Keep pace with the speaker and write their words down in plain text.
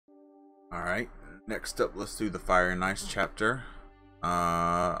Alright, next up, let's do the Fire and Ice chapter.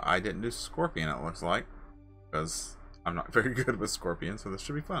 I didn't do Scorpion, it looks like, because I'm not very good with Scorpion, so this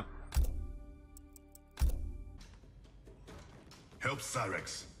should be fun. Help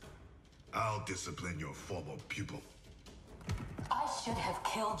Cyrex. I'll discipline your former pupil. I should have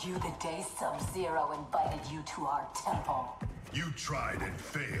killed you the day Sub-Zero invited you to our temple. You tried and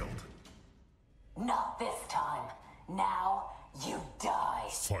failed. Not this time. Now, you die.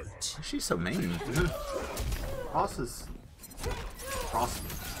 Fight. She's so mean. Ross is... Ross.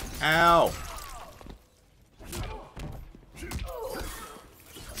 Ow!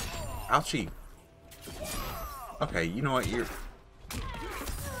 Ouchie. Okay, you know what, you're...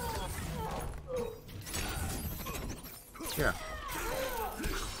 Yeah.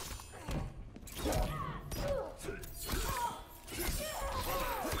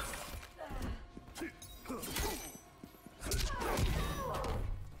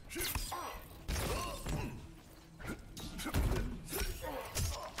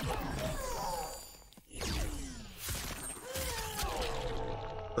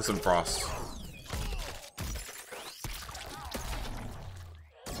 Listen, Frost.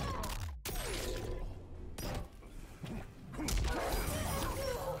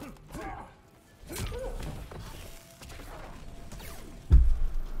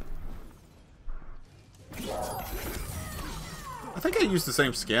 I think I used the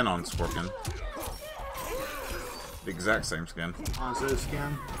same skin on Scorpion. The exact same skin. Hanzo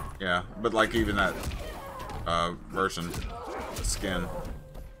skin? Yeah, but like even that version, the skin.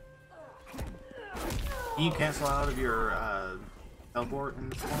 Can you cancel out of your teleport in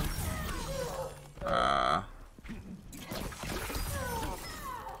this one? I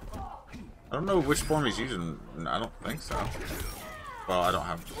don't know which form he's using. I don't think so. Well, I don't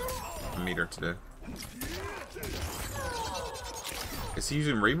have a meter to do. Is he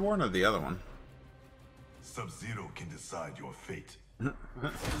using Reborn or the other one? Sub-Zero can decide your fate.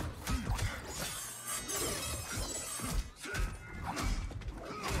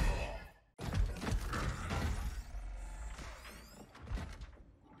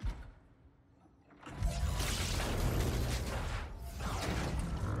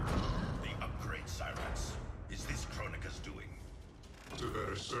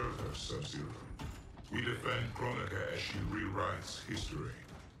 Sub-Zero. We defend Kronika as she rewrites history.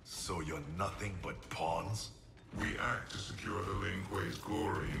 So you're nothing but pawns? We act to secure the Lin Kuei's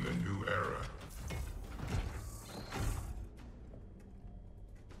glory in the new era.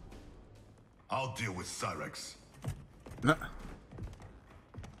 I'll deal with Cyrex. No.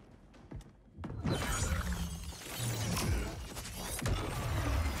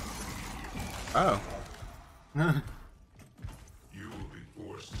 Oh. You will be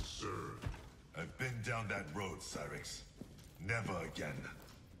forced to serve. I've been down that road, Cyrex. Never again.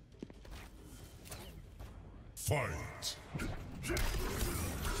 Fight.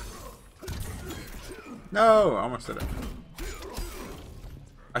 No, I almost did it.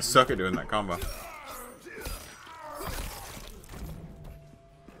 I suck at doing that combo.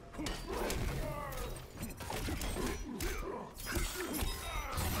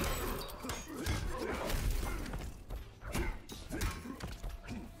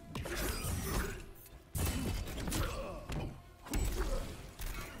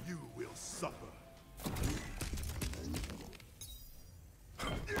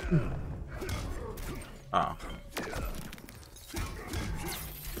 Oh.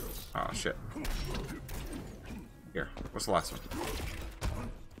 Oh, shit. Here, what's the last one?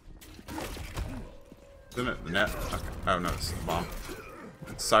 Isn't it the net? Okay. Oh, no, it's the bomb.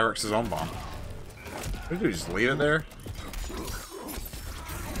 It's Cyrex's own bomb. What did you just leave it there?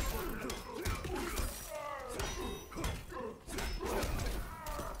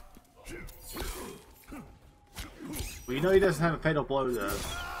 Well, you know he doesn't have a fatal blow to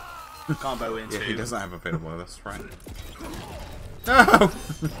combo into. Yeah, he doesn't have a fatal blow, that's right. No!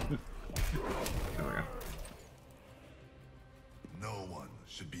 There we go. No one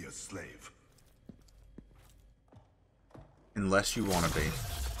should be a slave. Unless you want to be.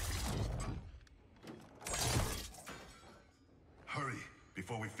 Hurry,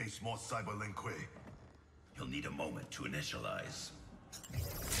 before we face more Cyber Lin Kuei. You'll need a moment to initialize.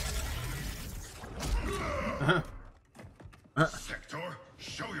 Sector,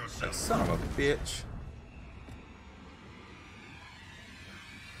 show yourself. Son of a bitch.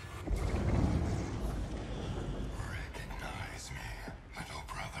 Recognize me, little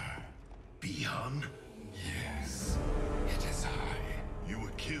brother. Bihan? Yes, it is I. You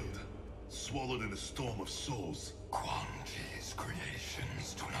were killed, swallowed in a storm of souls. Quan Chi's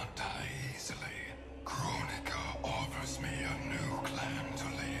creations do not die easily. Kronika offers me a new clan to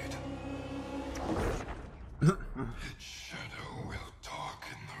lead. Its shadow will talk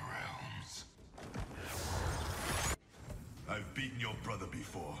in the realms. I've beaten your brother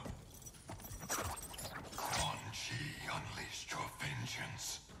before. Quan Chi unleashed your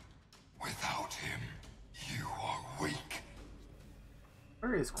vengeance. Without him, you are weak.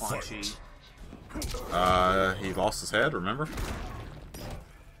 Where is Quan Chi? He lost his head, remember?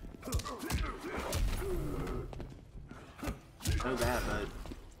 Know that, but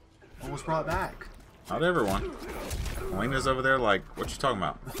almost brought back. Not everyone. Elena's over there like, what you talking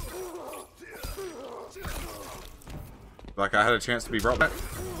about? Like I had a chance to be brought back?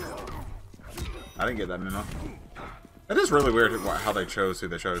 I didn't get that memo. It is really weird how they chose who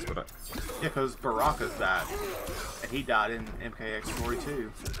they chose, but Yeah, because Baraka's died. And he died in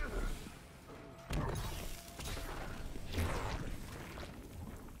MKX42.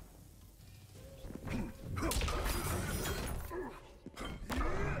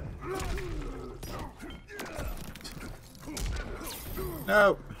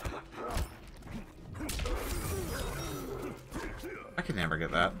 no. I can never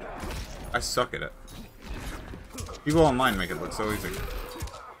get that. I suck at it. People online make it look so easy.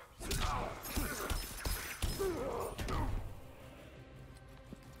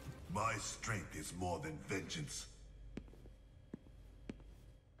 My strength is more than vengeance.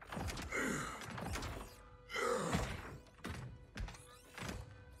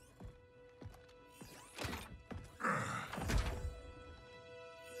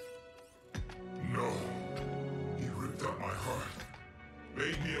 No. He ripped out my heart.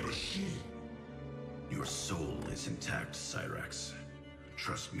 Made me a machine. Your soul is intact, Cyrax.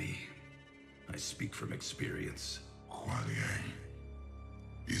 Trust me. I speak from experience. Kuai Liang.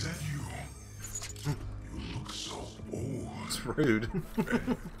 Is that you? You look so old. It's rude.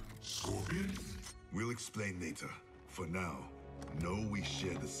 Scorpion? We'll explain later. For now, know we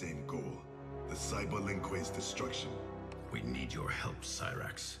share the same goal. The Cyber Linque's destruction. We need your help,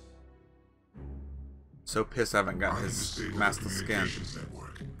 Cyrax. So pissed I haven't I gotten can his disable the master skin. communications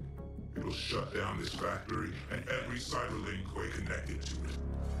network. It'll shut down this factory and every cyber linkway connected to it.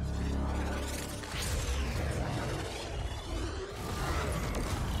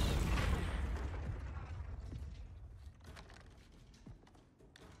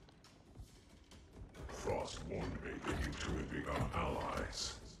 Frost warned me that you two had become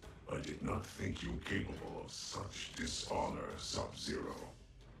allies. I did not think you capable of such dishonor, Sub-Zero.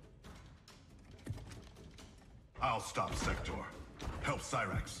 I'll stop Sector. Help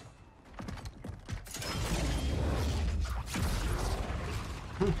Cyrax.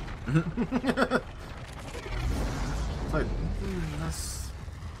 Like, that's...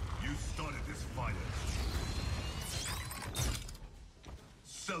 You started this fire.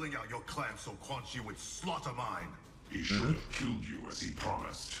 Selling out your clan so Quan Chi would slaughter mine. He should have killed you as he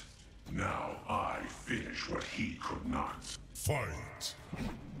promised. Now I finish what he could not. Fight!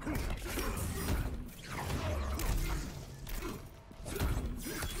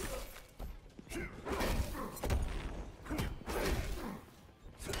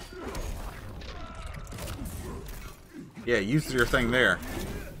 Yeah, use your thing there.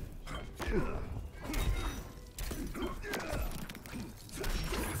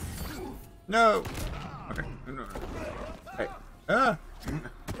 No. Okay. No. Hey. Ah.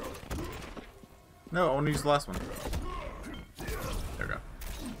 No, I want to use the last one. There we go.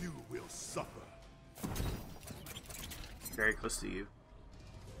 You will suffer. very close to you.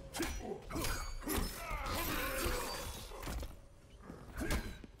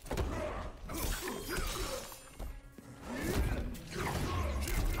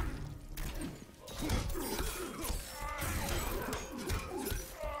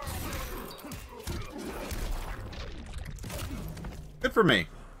 Good for me.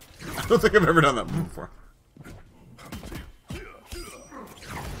 I don't think I've ever done that before.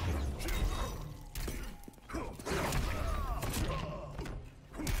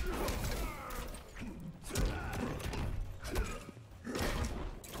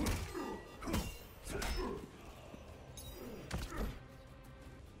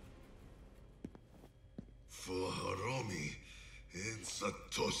 For Hiromi and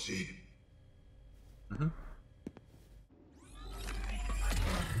Satoshi.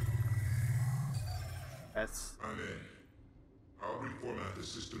 That's I'm in. I'll reformat the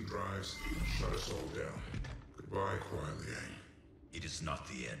system drives, shut us all down. Goodbye, Kuai Liang. It is not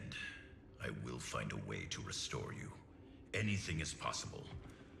the end. I will find a way to restore you. Anything is possible.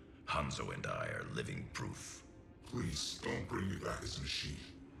 Hanzo and I are living proof. Please, don't bring me back as a machine.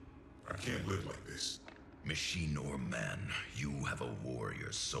 I can't live like this. Machine or man, you have a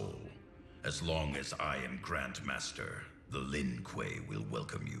warrior soul. As long as I am Grandmaster, the Lin Kuei will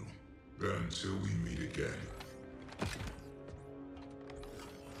welcome you. Then until we meet again,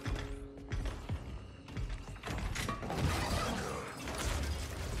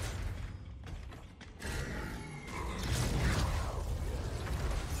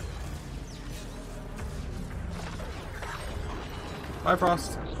 Bye,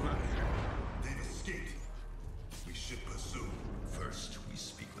 Frost.